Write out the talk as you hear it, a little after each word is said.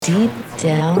Deep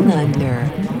Down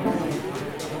Under.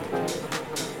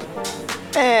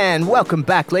 And welcome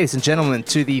back, ladies and gentlemen,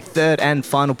 to the third and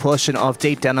final portion of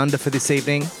Deep Down Under for this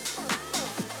evening.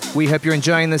 We hope you're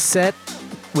enjoying this set,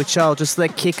 which I'll just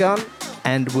let kick on,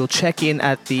 and we'll check in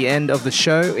at the end of the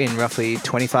show in roughly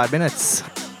 25 minutes.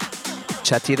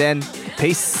 Chat to you then.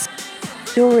 Peace.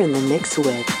 You're in the mix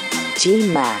with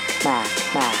G-Mac.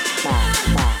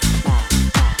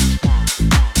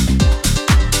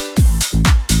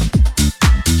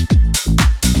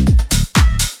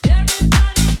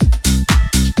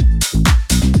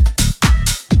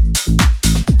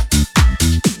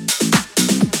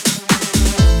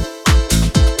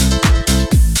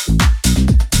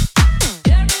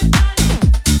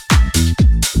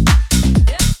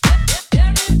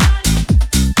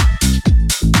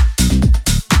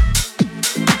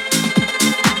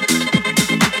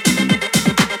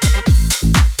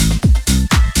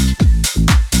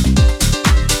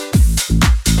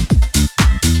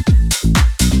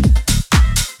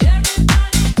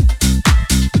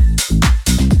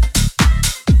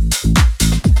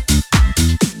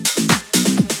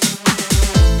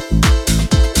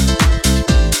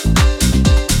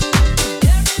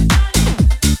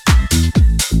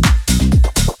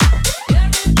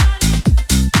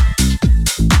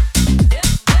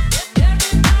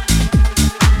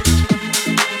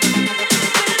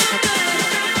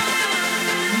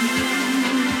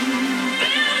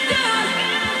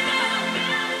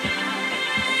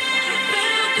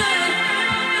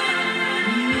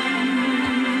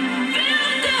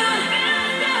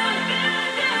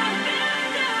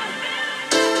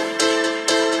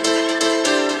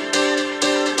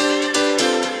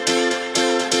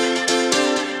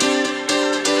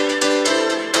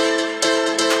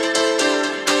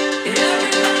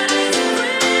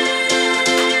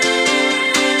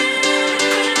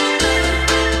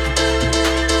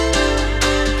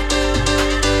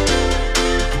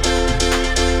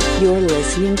 You're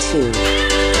listening to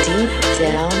Deep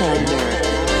Down Under.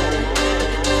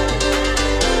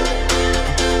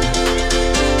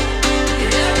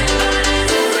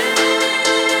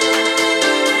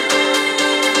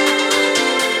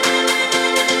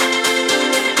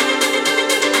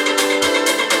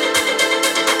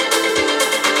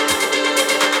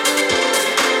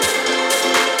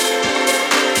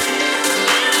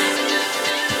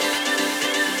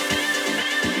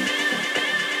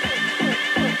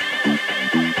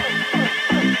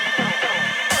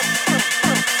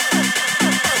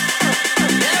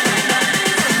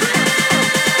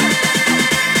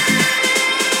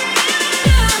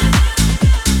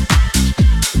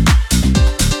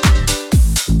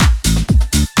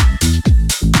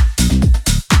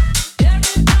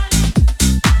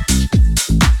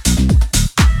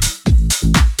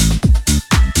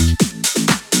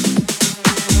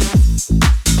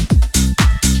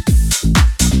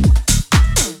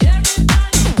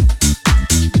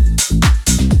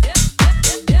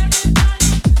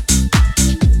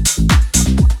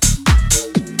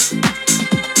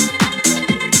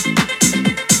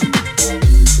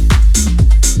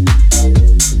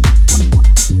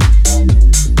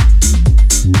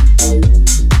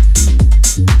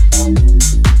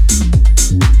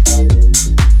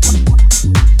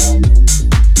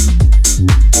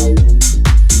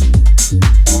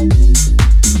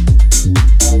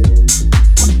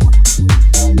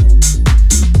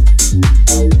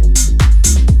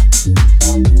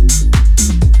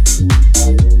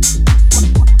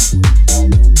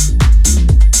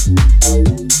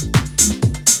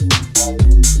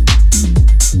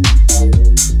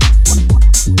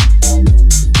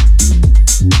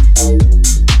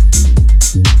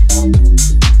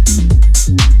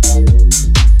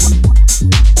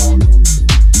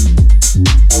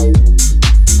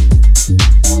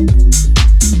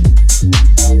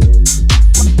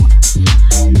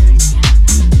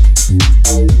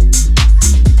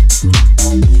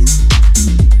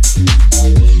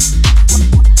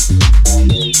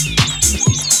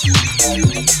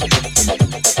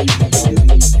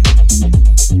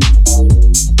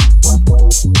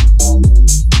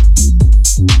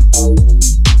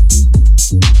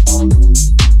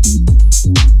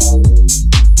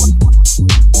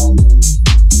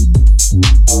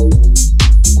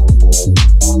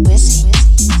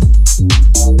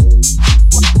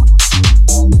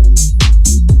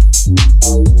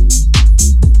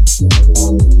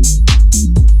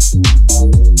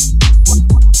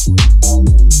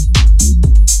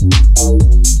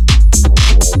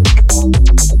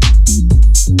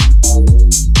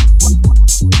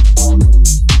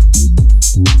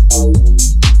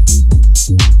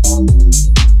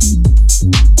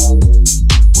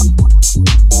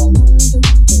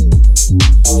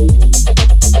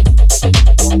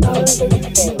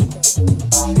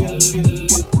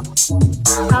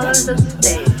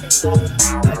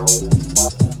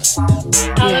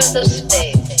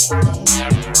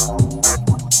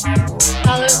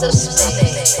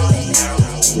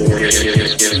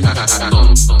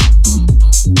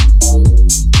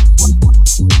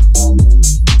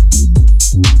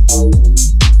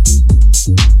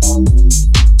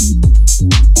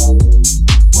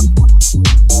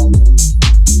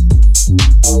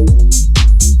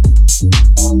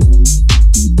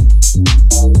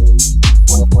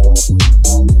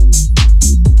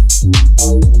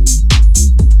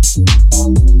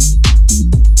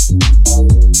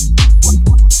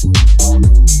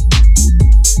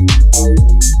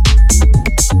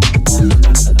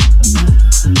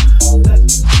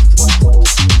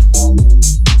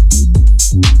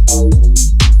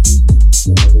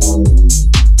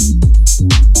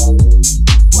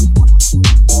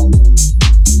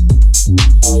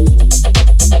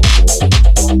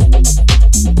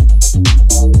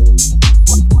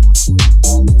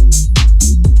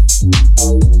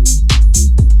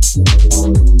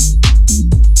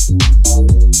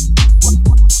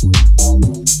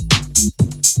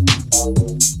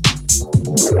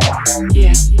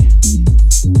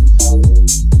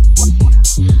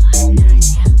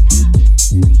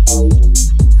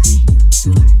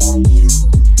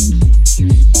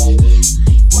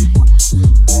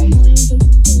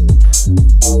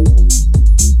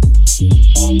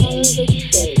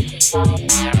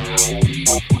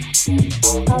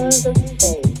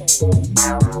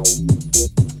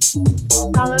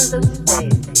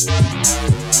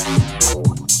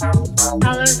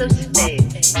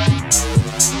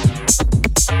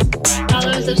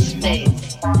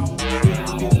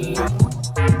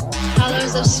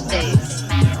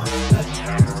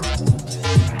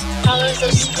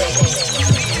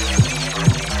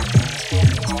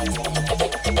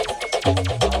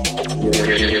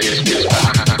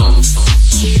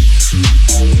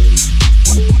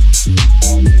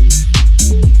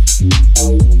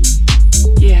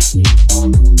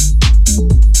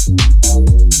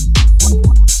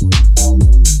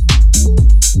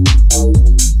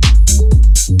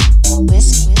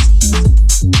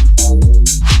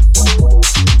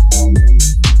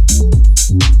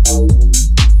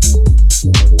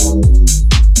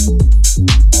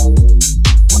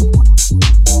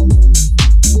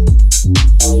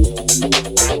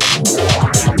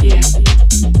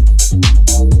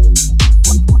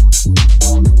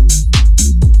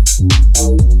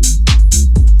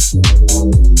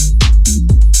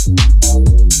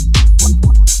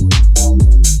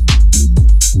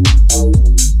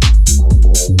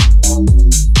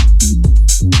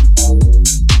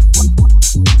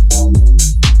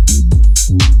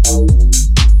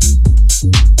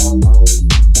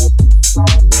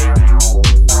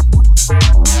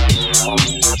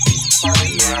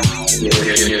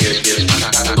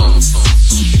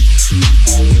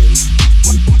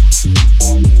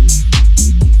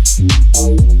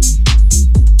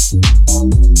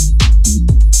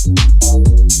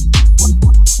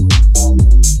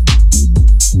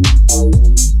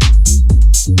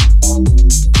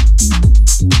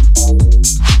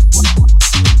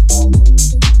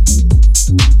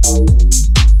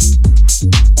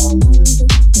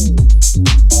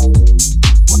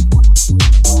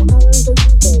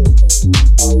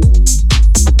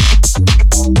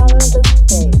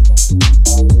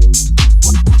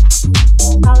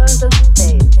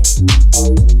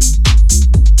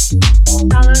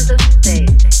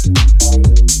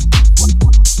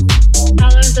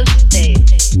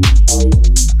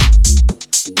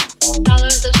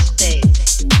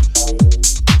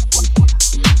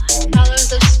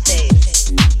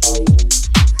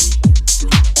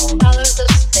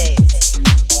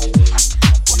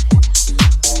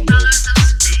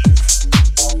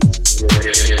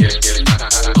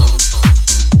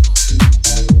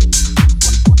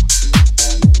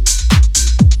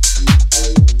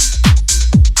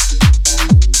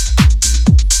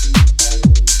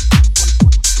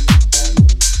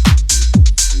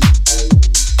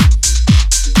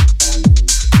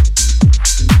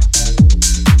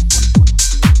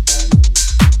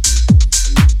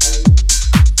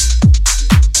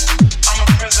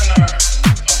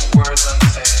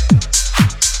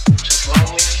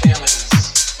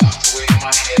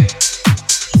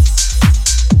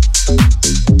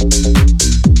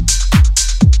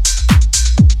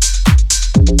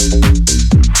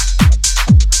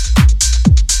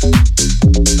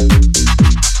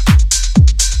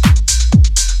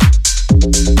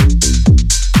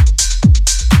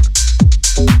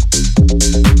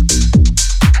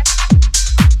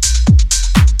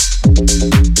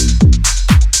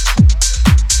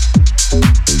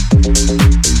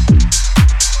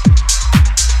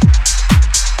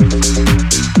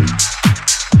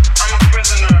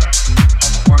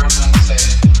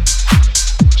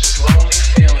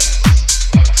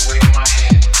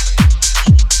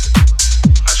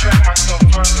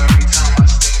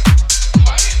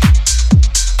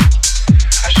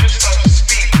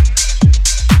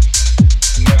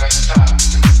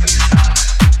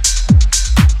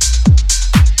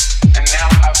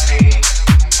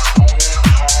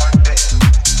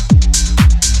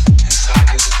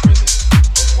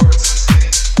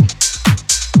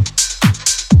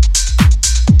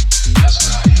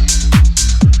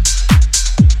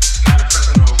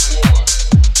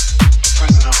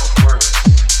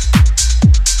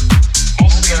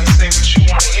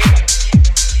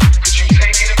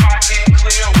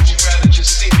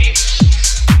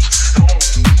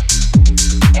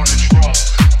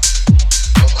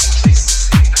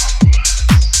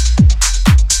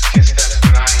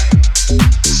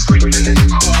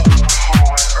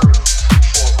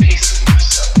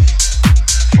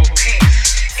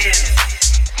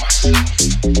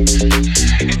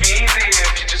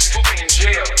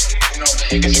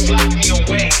 If you lock me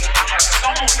away, I have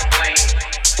someone to blame.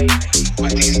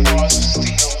 But these bars are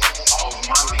still all of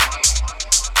my making.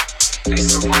 They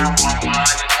surround my mind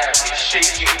and have me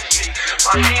shaking.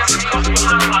 My hands are cuffed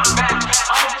behind my back.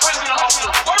 I'm a prisoner of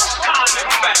the worst kind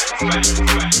of back.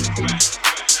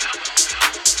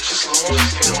 Just lonely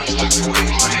feelings like the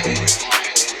way my head.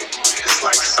 It's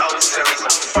like solitary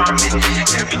confinement.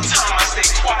 Every time I stay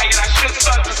quiet, I should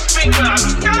start to speak, but I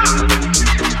stop.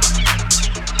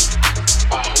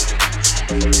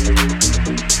 I'm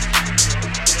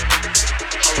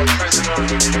a prisoner of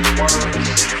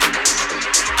words.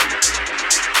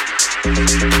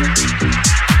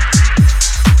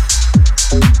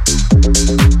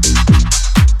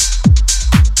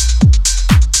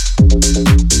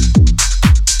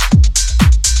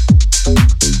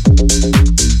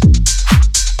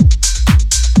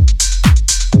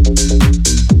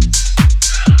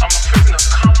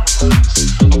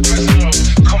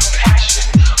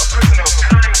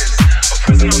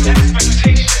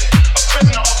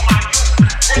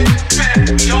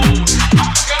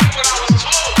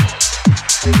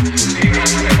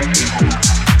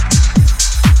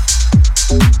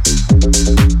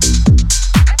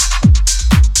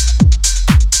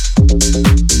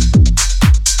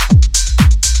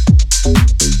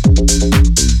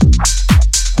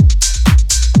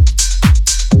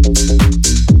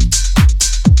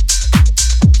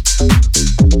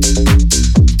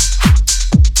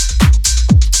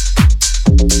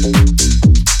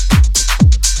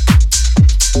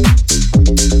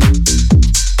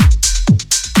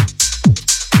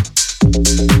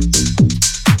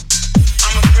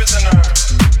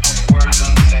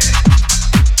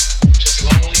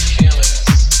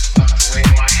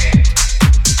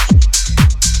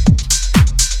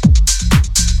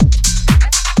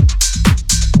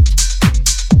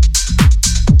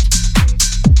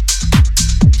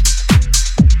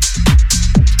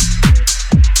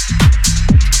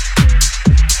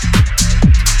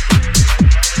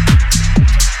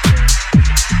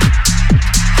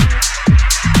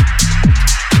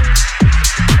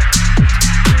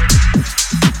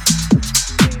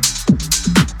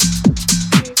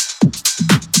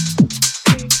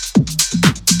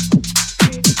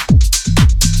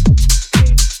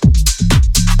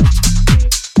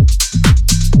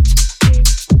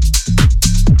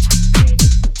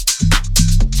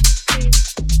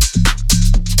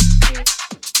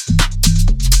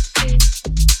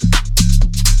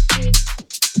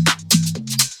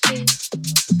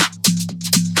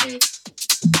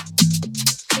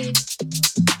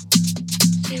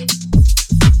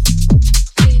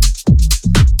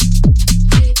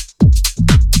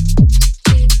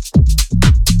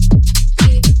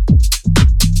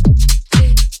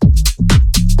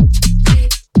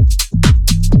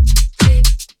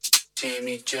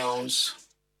 Jones.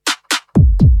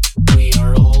 We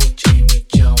are all Jamie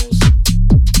Jones,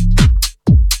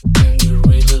 and we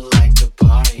really like to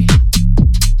party.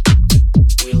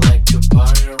 We like to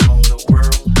party around the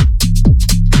world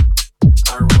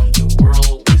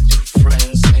with your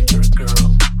friends and your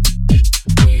girl.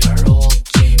 We are all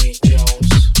Jamie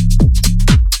Jones,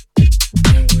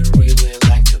 and we really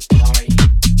like to party.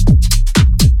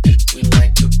 We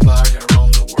like to party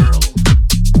around the world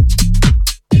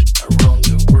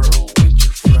with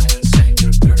your friends and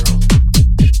your girl.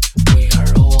 We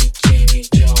are all Jamie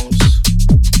Jones,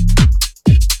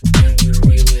 and we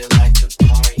really like to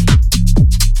party.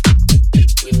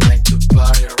 We like to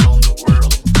party around the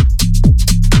world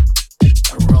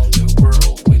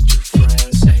with your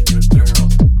friends and your girl.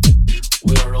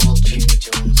 We are all Jamie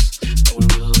Jones, and we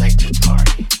really like to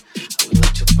party. We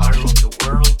like to party around the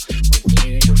world with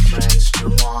you, your friends,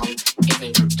 your mom, even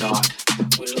your dog.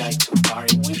 We like to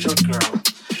party with your girl.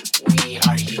 We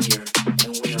are here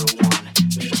and we are one,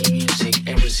 making music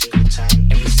every single time,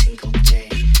 every single day,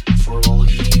 for all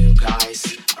you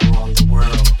guys around the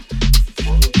world,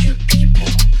 for all you people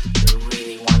that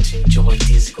really want to enjoy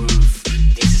this groove,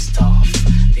 this stuff.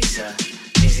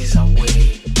 This is a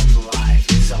way of life.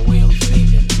 This is a way of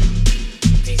living.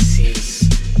 This is.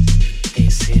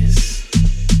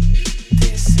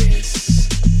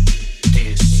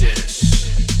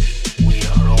 We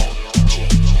are all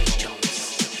Jamie Jones.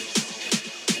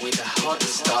 With a hot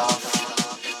stuff,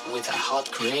 with a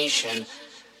hot creation,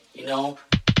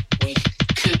 we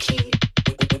cooking.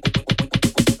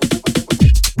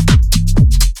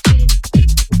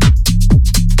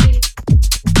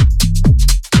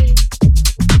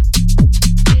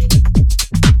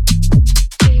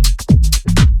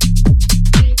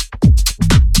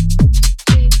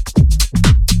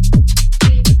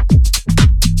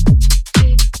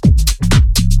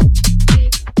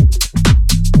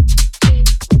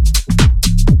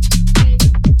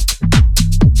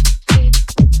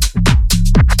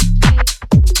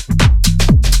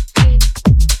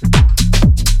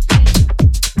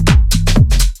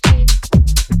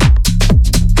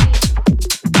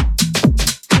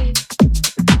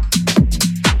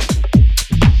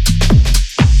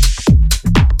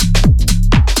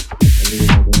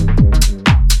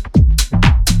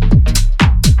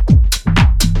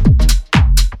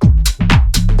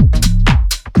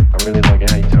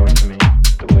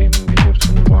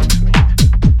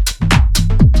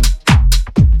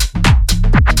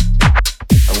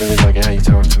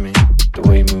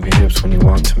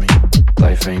 walk to me.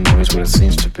 Life ain't always what it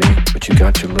seems to be, but you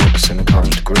got your looks and a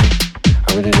college degree.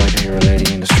 I really like how you're a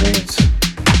lady in the streets,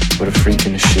 but a freak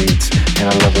in the sheets. And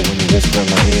I love it when you whisper in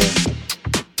my ear,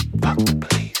 fuck the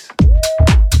police.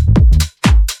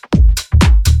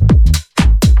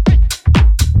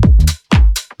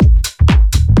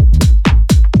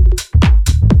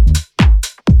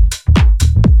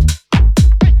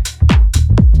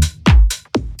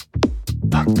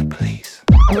 Fuck the police.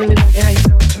 I really like how you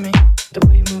talk to me, the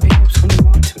way you move your hips when you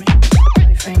walk to me.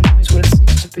 Life ain't always what it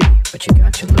seems to be, but you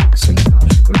got your looks and your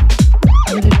college degree.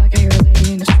 I really like how you're a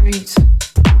lady in the streets,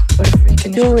 but a freak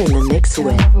in the You're in the mix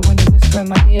with when you whisper in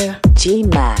my ear. G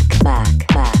Mac.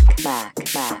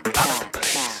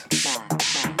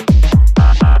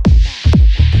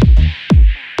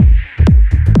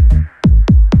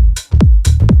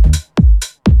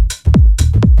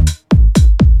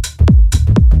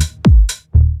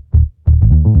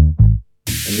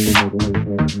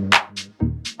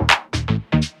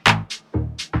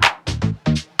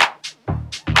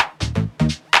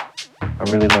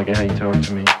 I really like it how you talk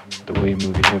to me, the way you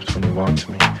move your hips when you walk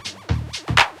to me.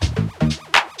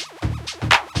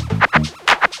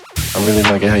 I really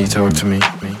like it how you talk to me,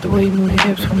 the way you move your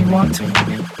hips when you walk to me.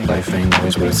 Life ain't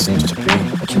always what it seems to be,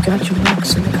 but you got your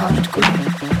looks and a college degree.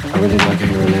 I really like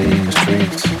how you're a lady in the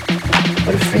streets,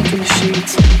 but a freak in the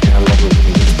sheets. And I love it when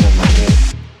you whisper in my ear,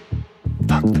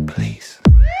 fuck the police.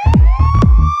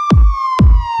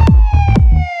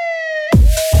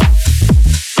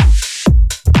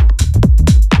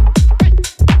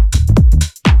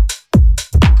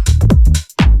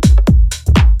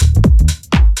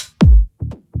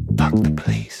 Fuck the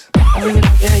police. I really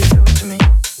like how you talk to me,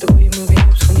 the way you move your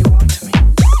hips when you walk to me.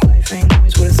 Life ain't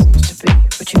always what it seems to be,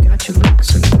 but you got your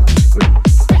looks and a college degree.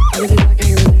 I really like how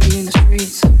you're a lady in the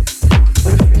streets,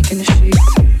 but a freak in the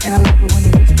sheets. And I love it when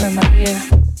you whisper in my ear.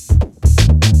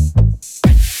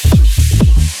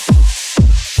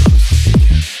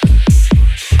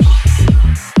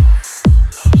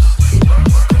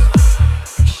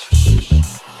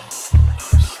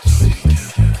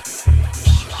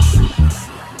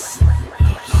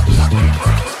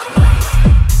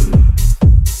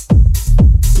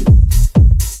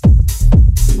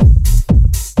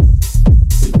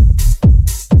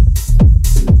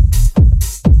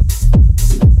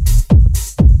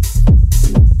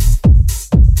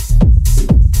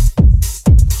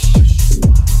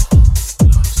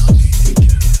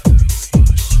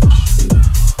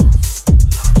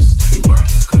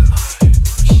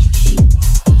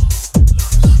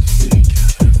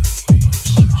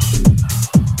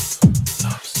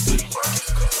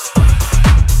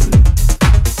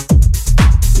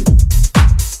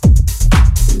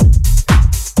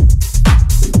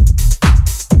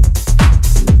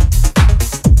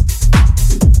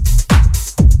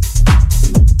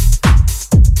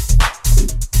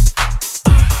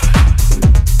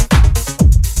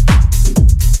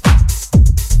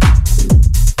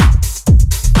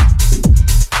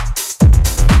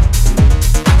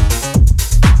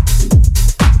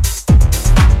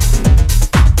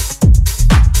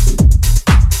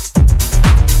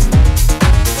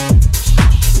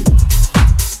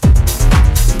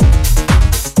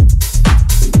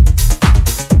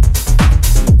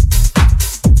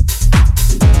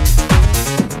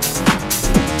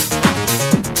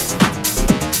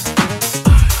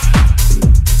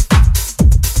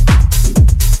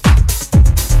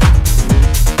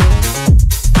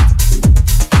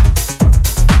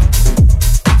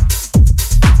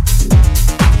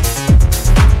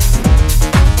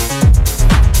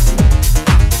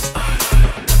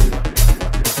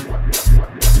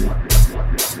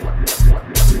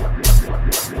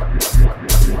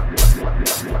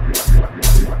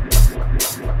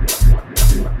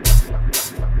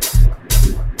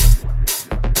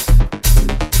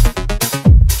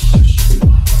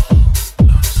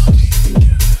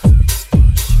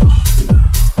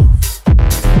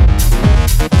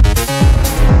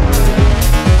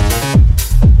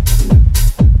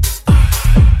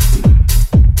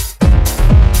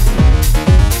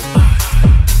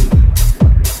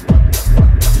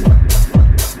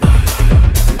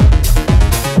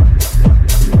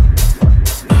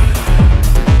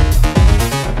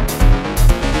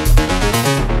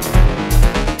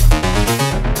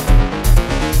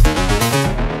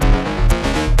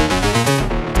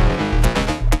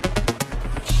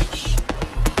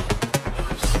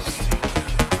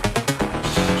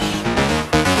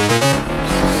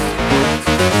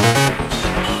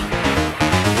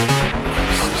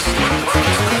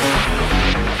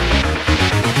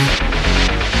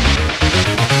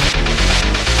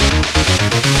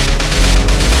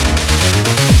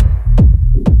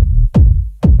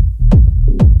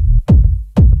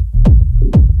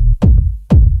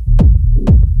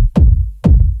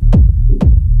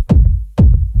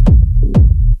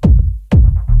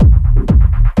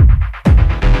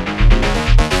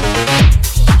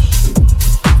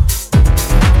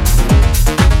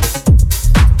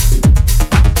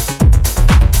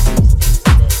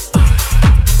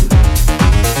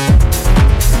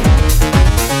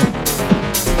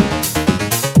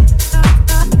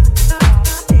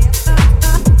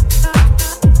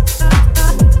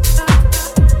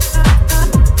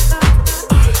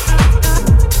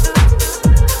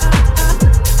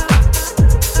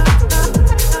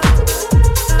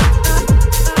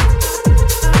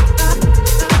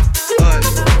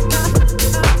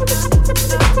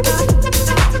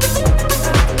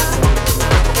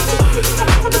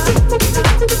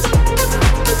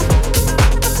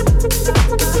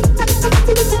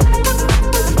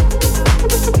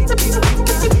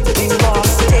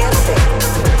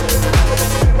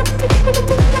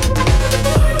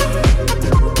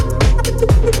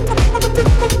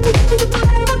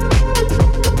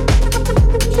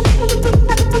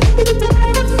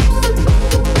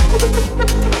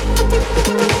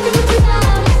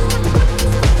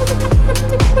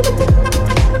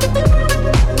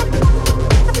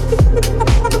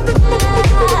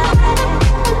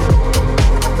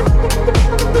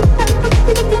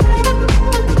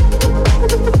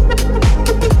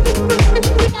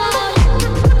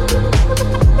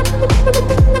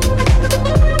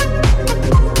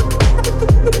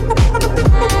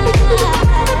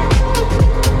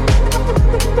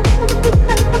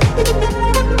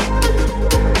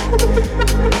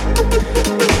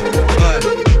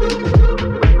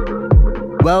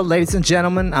 Well, ladies and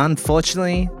gentlemen,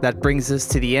 unfortunately, that brings us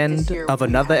to the end of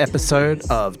another episode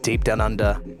of Deep Down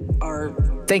Under.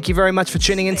 Thank you very much for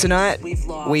tuning in tonight.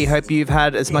 We hope you've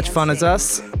had as much fun as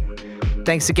us.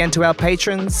 Thanks again to our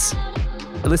patrons,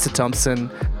 Alyssa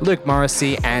Thompson, Luke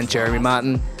Morrissey, and Jeremy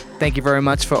Martin. Thank you very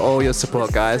much for all your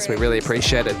support, guys. We really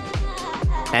appreciate it.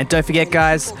 And don't forget,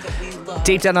 guys,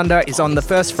 Deep Down Under is on the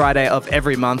first Friday of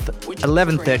every month,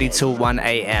 11:30 till 1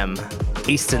 a.m.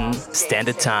 Eastern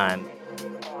Standard Time.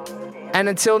 And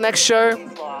until next show,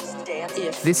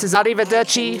 this is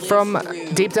Arrivederci from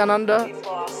Deep Down Under.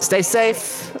 Stay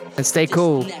safe and stay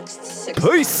cool.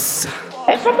 Peace!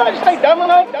 And sometimes stay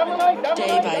dominate.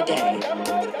 Day by day.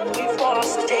 We've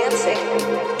lost dancing.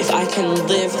 If I can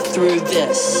live through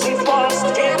this, we've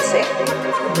lost dancing.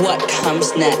 What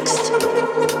comes next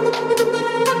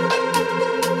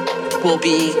will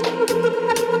be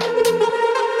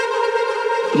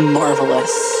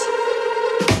marvelous.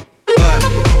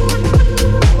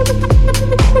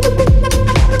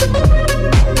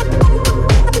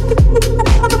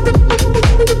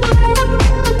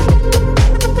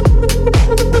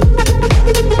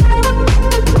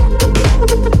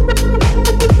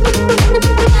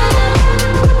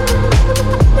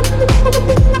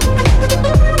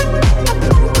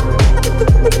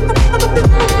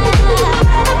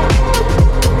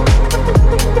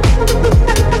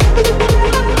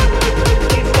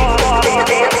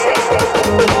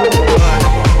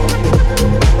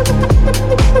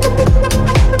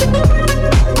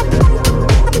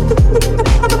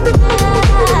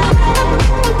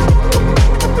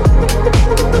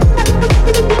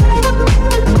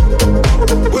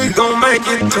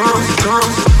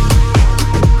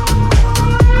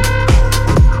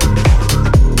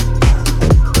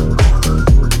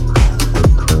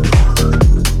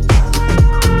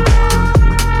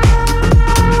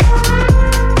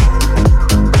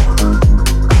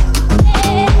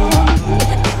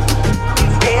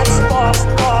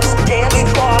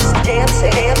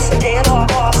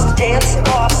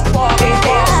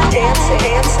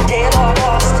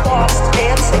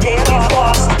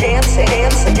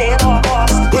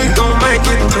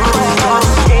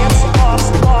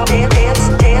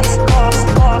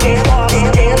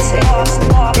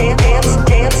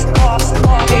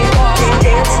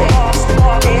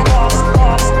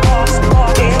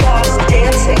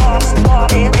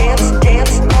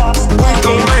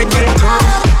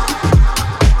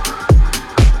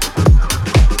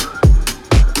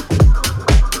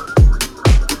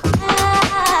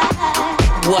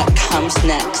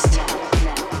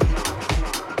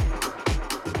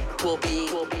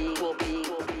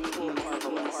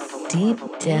 Deep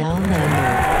Down Under.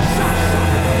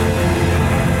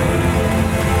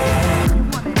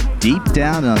 Deep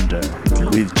Down Under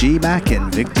with G-Mac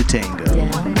and Victor Tango,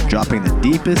 dropping the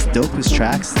deepest, dopest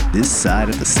tracks this side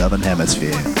of the Southern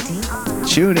Hemisphere.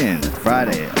 Tune in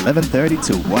Friday, 11:30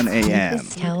 to 1 a.m.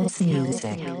 House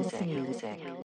music.